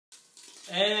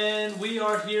And we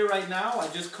are here right now. I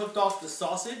just cooked off the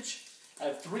sausage. I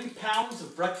have 3 pounds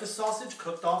of breakfast sausage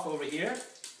cooked off over here.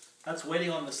 That's waiting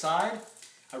on the side.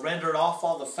 I rendered off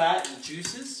all the fat and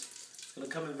juices. It's going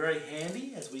to come in very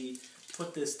handy as we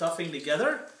put this stuffing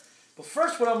together. But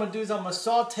first what I'm going to do is I'm going to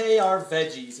saute our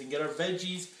veggies and get our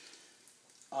veggies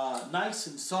nice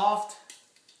and soft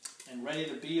and ready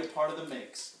to be a part of the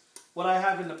mix. What I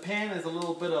have in the pan is a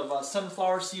little bit of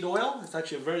sunflower seed oil. It's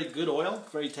actually a very good oil,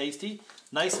 very tasty.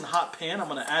 Nice and hot pan. I'm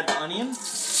going to add the onion. Alright.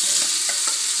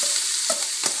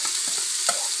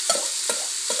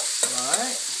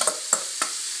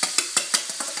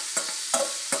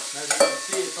 As you can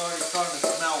see, it's already starting to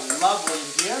smell lovely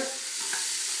in here.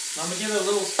 I'm going to give it a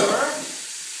little stir.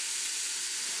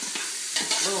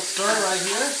 A little stir right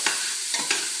here.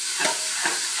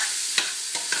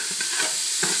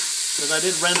 Because I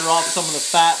did render off some of the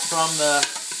fat from the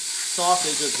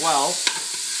sausage as well.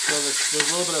 So there's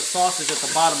a little bit of sausage at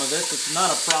the bottom of this. It's not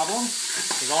a problem,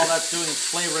 because all that's doing is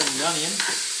flavoring the onion.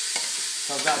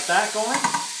 So I've got that going.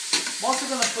 I'm also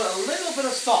going to put a little bit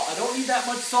of salt. I don't need that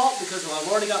much salt because I've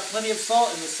already got plenty of salt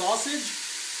in the sausage,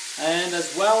 and as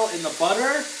well in the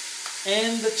butter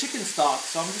and the chicken stock.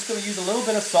 So I'm just going to use a little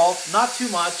bit of salt, not too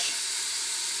much,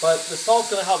 but the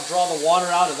salt's going to help draw the water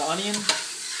out of the onion.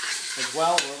 As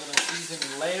well, we're going to season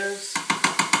in layers.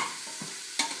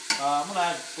 I'm going to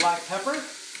add black pepper.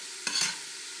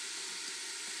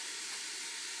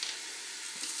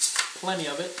 Plenty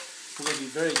of it. We're going to be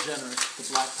very generous with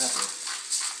the black pepper.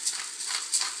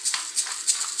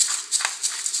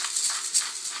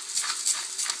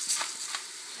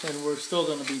 And we're still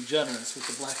going to be generous with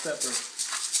the black pepper.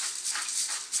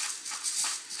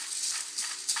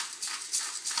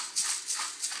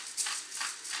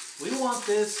 We want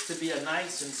this to be a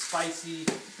nice and spicy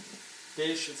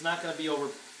dish. It's not going to be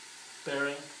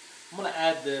overbearing. I'm going to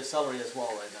add the celery as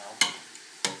well right now.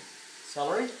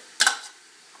 Celery.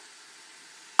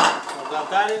 I've got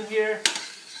that in here.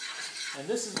 And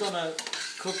this is going to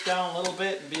cook down a little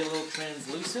bit and be a little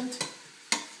translucent.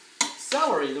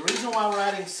 Celery. The reason why we're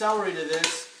adding celery to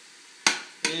this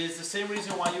is the same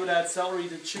reason why you would add celery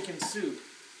to chicken soup.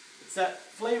 It's that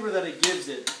flavor that it gives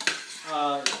it.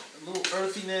 A little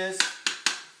earthiness.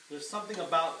 There's something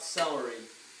about celery,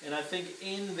 and I think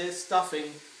in this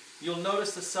stuffing you'll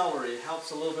notice the celery. It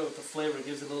helps a little bit with the flavor. It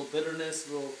gives it a little bitterness,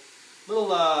 a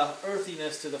little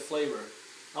earthiness to the flavor.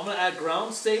 I'm going to add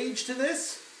ground sage to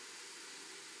this,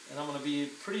 and I'm going to be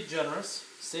pretty generous.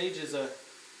 Sage is a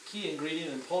key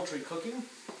ingredient in poultry cooking,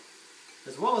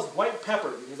 as well as white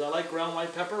pepper, because I like ground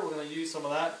white pepper. We're going to use some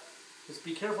of that. Just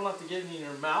be careful not to get it in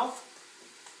your mouth.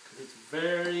 It's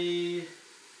very,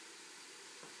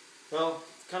 well,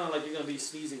 it's kind of like you're going to be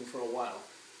sneezing for a while.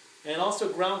 And also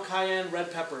ground cayenne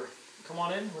red pepper. Come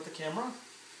on in with the camera.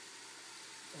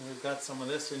 And we've got some of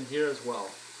this in here as well.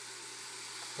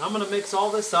 Now I'm going to mix all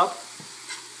this up.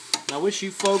 And I wish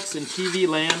you folks in TV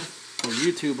land or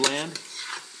YouTube land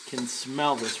can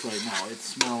smell this right now. It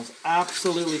smells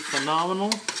absolutely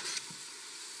phenomenal.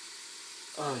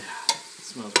 Oh yeah, it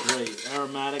smells great.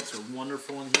 Aromatics are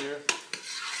wonderful in here.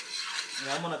 And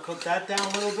I'm going to cook that down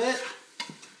a little bit.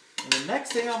 And the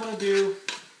next thing I'm going to do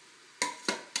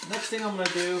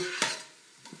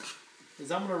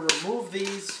is I'm going to remove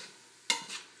these.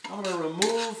 I'm going to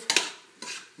remove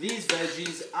these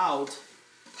veggies out.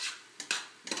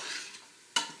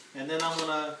 And then I'm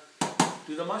going to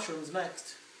do the mushrooms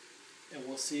next. And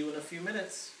we'll see you in a few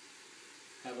minutes.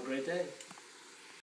 Have a great day.